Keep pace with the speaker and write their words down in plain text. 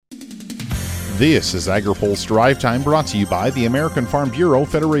This is AgriPulse Drive Time, brought to you by the American Farm Bureau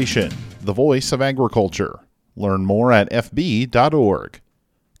Federation, the voice of agriculture. Learn more at fb.org.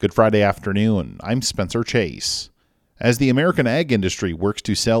 Good Friday afternoon. I'm Spencer Chase. As the American ag industry works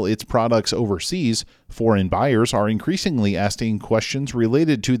to sell its products overseas, foreign buyers are increasingly asking questions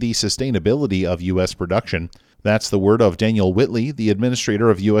related to the sustainability of U.S. production. That's the word of Daniel Whitley, the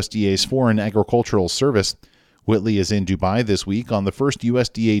administrator of USDA's Foreign Agricultural Service. Whitley is in Dubai this week on the first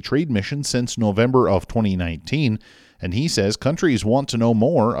USDA trade mission since November of 2019, and he says countries want to know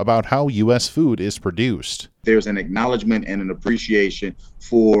more about how U.S. food is produced. There's an acknowledgement and an appreciation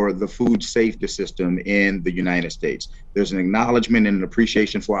for the food safety system in the United States. There's an acknowledgement and an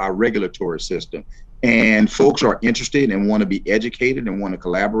appreciation for our regulatory system. And folks are interested and want to be educated and want to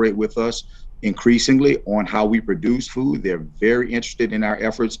collaborate with us increasingly on how we produce food. They're very interested in our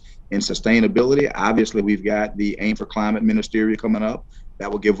efforts in sustainability. Obviously, we've got the Aim for Climate Ministerial coming up.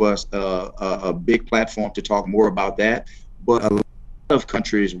 That will give us a big platform to talk more about that. But a lot of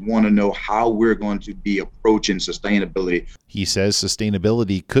countries want to know how we're going to be approaching sustainability. He says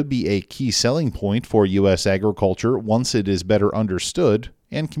sustainability could be a key selling point for U.S. agriculture once it is better understood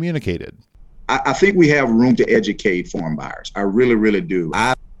and communicated. I think we have room to educate foreign buyers. I really, really do.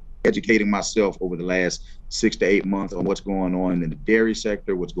 I'm educating myself over the last 6 to 8 months on what's going on in the dairy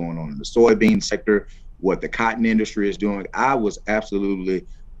sector, what's going on in the soybean sector, what the cotton industry is doing. I was absolutely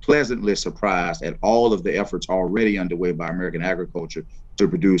pleasantly surprised at all of the efforts already underway by American agriculture to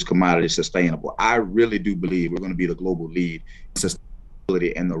produce commodities sustainable. I really do believe we're going to be the global lead in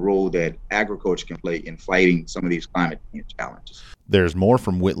sustainability and the role that agriculture can play in fighting some of these climate change challenges. There's more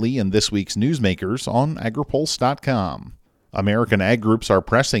from Whitley in this week's Newsmakers on agripulse.com. American ag groups are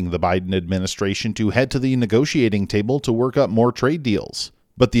pressing the Biden administration to head to the negotiating table to work up more trade deals.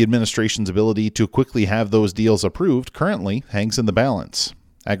 But the administration's ability to quickly have those deals approved currently hangs in the balance.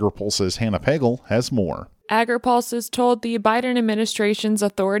 AgriPulse's Hannah Pagel has more. AgriPulse is told the Biden administration's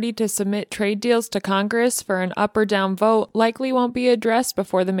authority to submit trade deals to Congress for an up or down vote likely won't be addressed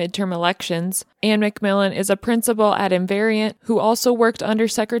before the midterm elections. Ann McMillan is a principal at Invariant who also worked under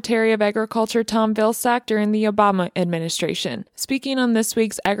Secretary of Agriculture Tom Vilsack during the Obama administration. Speaking on this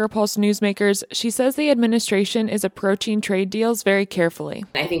week's AgriPulse Newsmakers, she says the administration is approaching trade deals very carefully.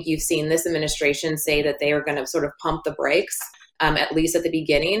 I think you've seen this administration say that they are going to sort of pump the brakes, at least at the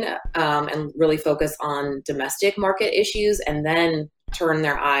beginning, and really focus on domestic market issues and then turn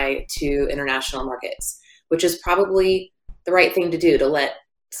their eye to international markets, which is probably the right thing to do, to let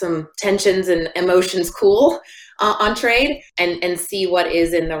some tensions and emotions cool on trade and see what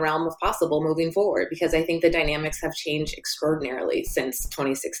is in the realm of possible moving forward, because I think the dynamics have changed extraordinarily since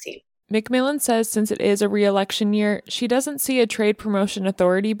 2016. McMillan says since it is a re-election year, she doesn't see a trade promotion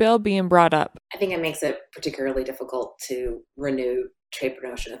authority bill being brought up. I think it makes it particularly difficult to renew trade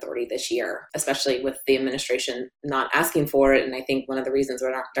promotion authority this year, especially with the administration not asking for it. And I think one of the reasons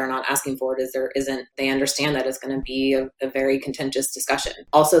they're not asking for it is they understand that it's going to be a very contentious discussion.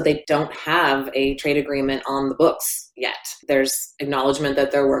 Also, they don't have a trade agreement on the books yet. There's acknowledgement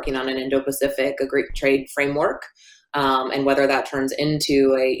that they're working on an Indo-Pacific trade framework. And whether that turns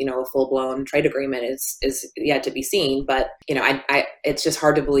into a full-blown trade agreement is yet to be seen. But it's just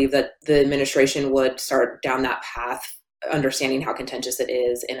hard to believe that the administration would start down that path, understanding how contentious it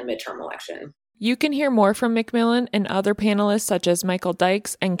is in a midterm election. You can hear more from McMillan and other panelists such as Michael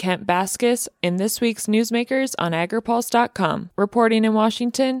Dykes and Kent Baskis in this week's Newsmakers on agripulse.com. Reporting in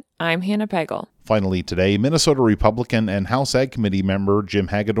Washington, I'm Hannah Pagel. Finally today, Minnesota Republican and House Ag Committee member Jim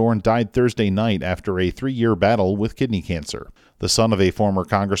Hagedorn died Thursday night after a 3-year battle with kidney cancer. The son of a former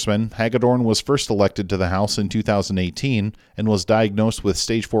congressman, Hagedorn was first elected to the House in 2018 and was diagnosed with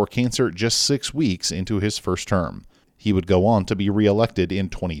stage 4 cancer just 6 weeks into his first term. He would go on to be re-elected in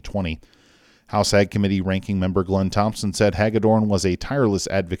 2020. House Ag Committee Ranking Member Glenn Thompson said Hagedorn was a tireless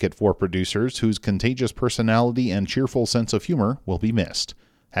advocate for producers whose contagious personality and cheerful sense of humor will be missed.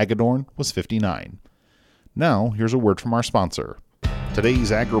 Hagedorn was 59. Now, here's a word from our sponsor.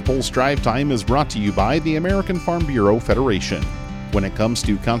 Today's AgriPulse Drive Time is brought to you by the American Farm Bureau Federation. When it comes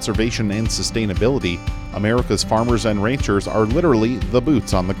to conservation and sustainability, America's farmers and ranchers are literally the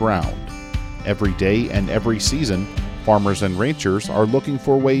boots on the ground. Every day and every season, farmers and ranchers are looking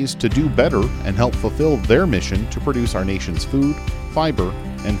for ways to do better and help fulfill their mission to produce our nation's food, fiber,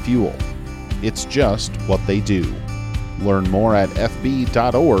 and fuel. It's just what they do. Learn more at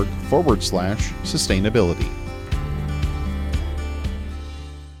fb.org/sustainability.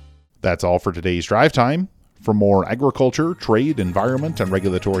 That's all for today's Drive Time. For more agriculture, trade, environment, and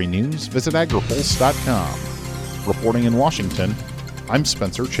regulatory news, visit agripulse.com. Reporting in Washington, I'm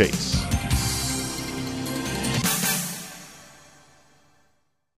Spencer Chase.